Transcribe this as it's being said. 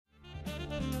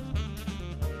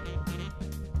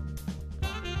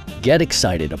Get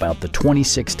excited about the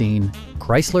 2016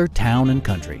 Chrysler Town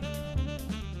Country.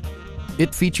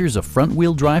 It features a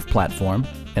front-wheel drive platform,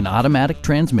 an automatic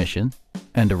transmission,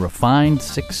 and a refined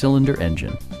 6-cylinder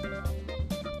engine.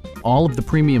 All of the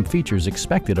premium features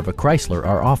expected of a Chrysler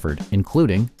are offered,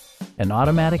 including an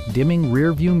automatic dimming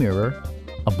rear-view mirror,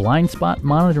 a blind spot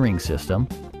monitoring system,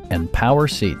 and power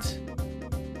seats.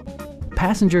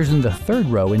 Passengers in the third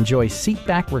row enjoy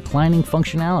seat-back reclining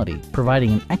functionality,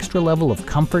 providing an extra level of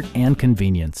comfort and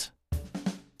convenience.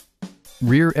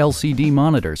 Rear LCD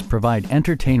monitors provide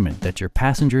entertainment that your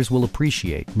passengers will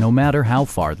appreciate no matter how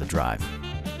far the drive.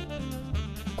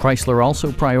 Chrysler also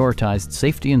prioritized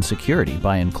safety and security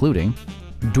by including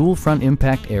dual front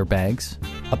impact airbags,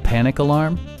 a panic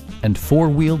alarm, and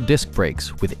 4-wheel disc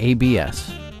brakes with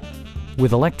ABS.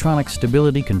 With electronic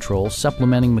stability control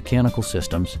supplementing mechanical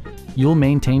systems, you'll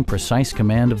maintain precise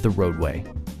command of the roadway.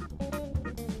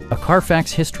 A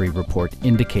Carfax history report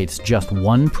indicates just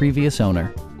one previous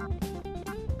owner.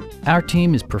 Our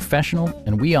team is professional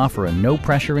and we offer a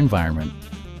no-pressure environment.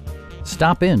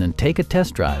 Stop in and take a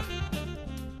test drive.